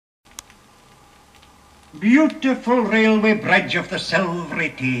Beautiful railway bridge of the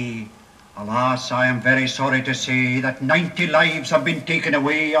silvery Tay. Alas, I am very sorry to say that 90 lives have been taken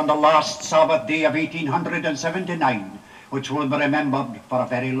away on the last Sabbath day of 1879, which will be remembered for a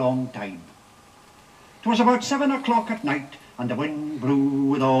very long time. It was about 7 o'clock at night, and the wind blew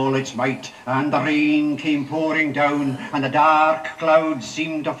with all its might, and the rain came pouring down, and the dark clouds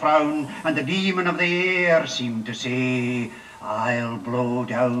seemed to frown, and the demon of the air seemed to say, "I'll blow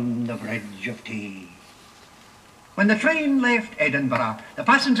down the bridge of Tay." When the train left Edinburgh, the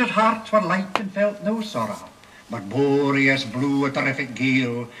passengers' hearts were light and felt no sorrow. But Boreas blew a terrific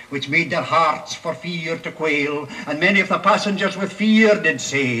gale, which made their hearts for fear to quail, and many of the passengers with fear did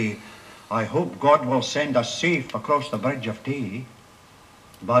say, "I hope God will send us safe across the bridge of Tay."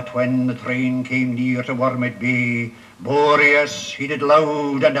 But when the train came near to Wormit Bay, Boreas, he did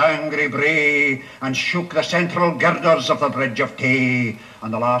loud and angry bray, and shook the central girders of the bridge of Tay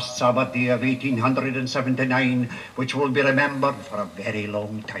on the last Sabbath day of 1879, which will be remembered for a very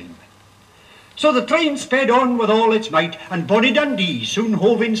long time. So the train sped on with all its might, and bonny Dundee soon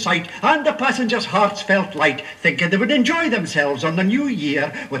hove in sight, and the passengers' hearts felt light, thinking they would enjoy themselves on the new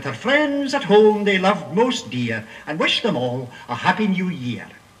year with their friends at home they loved most dear, and wish them all a happy new year.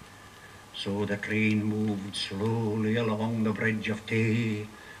 So the train moved slowly along the bridge of Tay,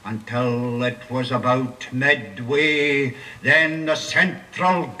 until it was about midway. Then the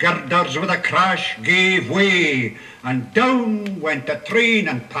central girders with a crash gave way, and down went the train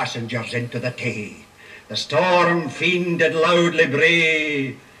and passengers into the Tay. The storm fiend did loudly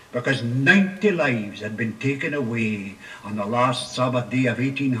bray, because 90 lives had been taken away on the last Sabbath day of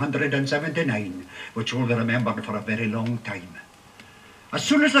 1879, which will be remembered for a very long time. As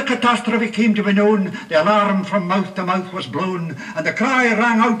soon as the catastrophe came to be known, the alarm from mouth to mouth was blown, and the cry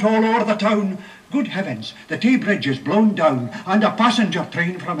rang out all o'er the town, "Good heavens, the Tay Bridge is blown down, and a passenger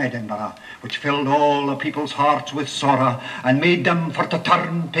train from Edinburgh," which filled all the people's hearts with sorrow, and made them for to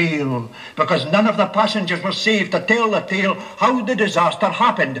turn pale, because none of the passengers was safe to tell the tale how the disaster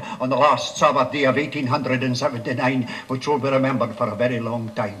happened on the last Sabbath day of 1879, which will be remembered for a very long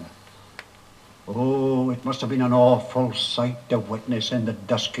time. Oh, it must have been an awful sight to witness in the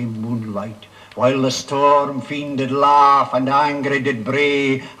dusky moonlight, while the storm fiend did laugh and angry did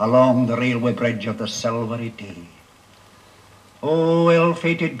bray along the railway bridge of the silvery Tay. Oh,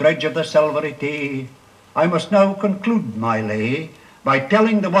 ill-fated bridge of the silvery Tay, I must now conclude my lay by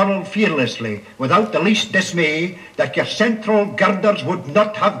telling the world fearlessly, without the least dismay, that your central girders would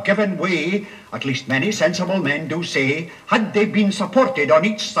not have given way, at least many sensible men do say, had they been supported on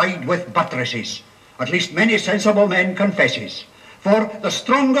each side with buttresses. At least many sensible men confesses. For the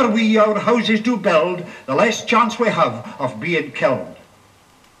stronger we our houses do build, the less chance we have of being killed.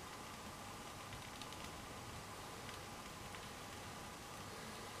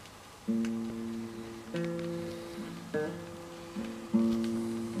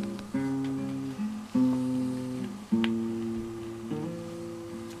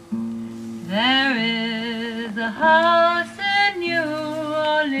 There is a house in New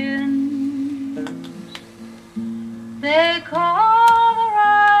Orleans they call the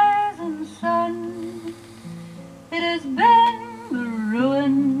rising sun. It has been the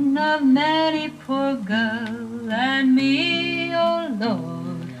ruin of many poor girl and me, oh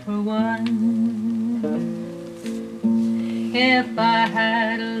Lord, for one. If I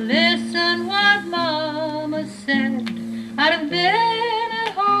had listened what Mama said, I'd have been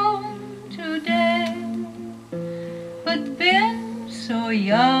at home today. But been so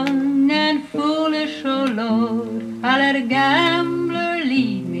young and foolish, oh Lord, I let a gambler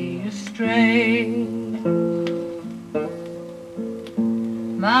lead me astray.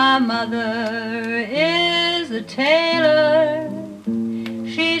 My mother is a tailor.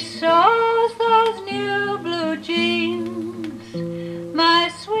 She sews those new blue jeans. My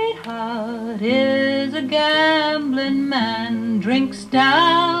sweetheart is a gambling man, drinks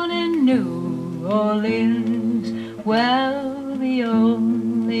down in New Orleans. Well, the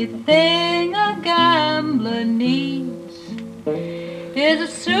only thing a gambler needs is a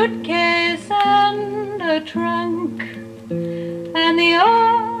suitcase and a trunk, and the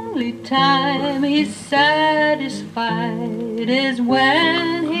only time he's satisfied is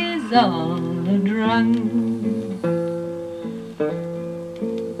when he's on a drunk.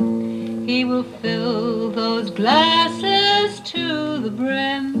 He will fill those glasses to the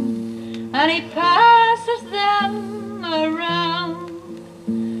brim, and he passes them around,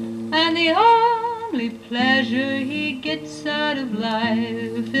 and the only pleasure he gets out of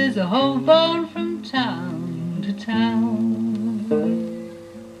life is a hoboing from town to town.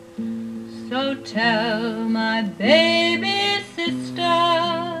 So tell my baby sister,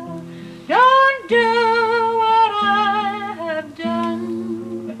 don't do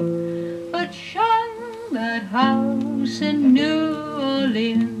house in New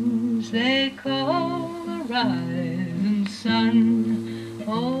Orleans they call the rising sun.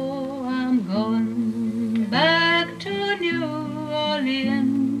 Oh, I'm going back to New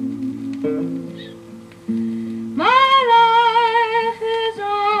Orleans. My life is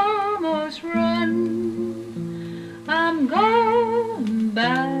almost run. I'm going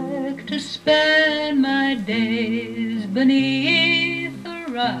back to spend my days beneath the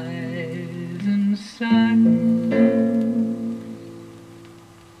rising sun.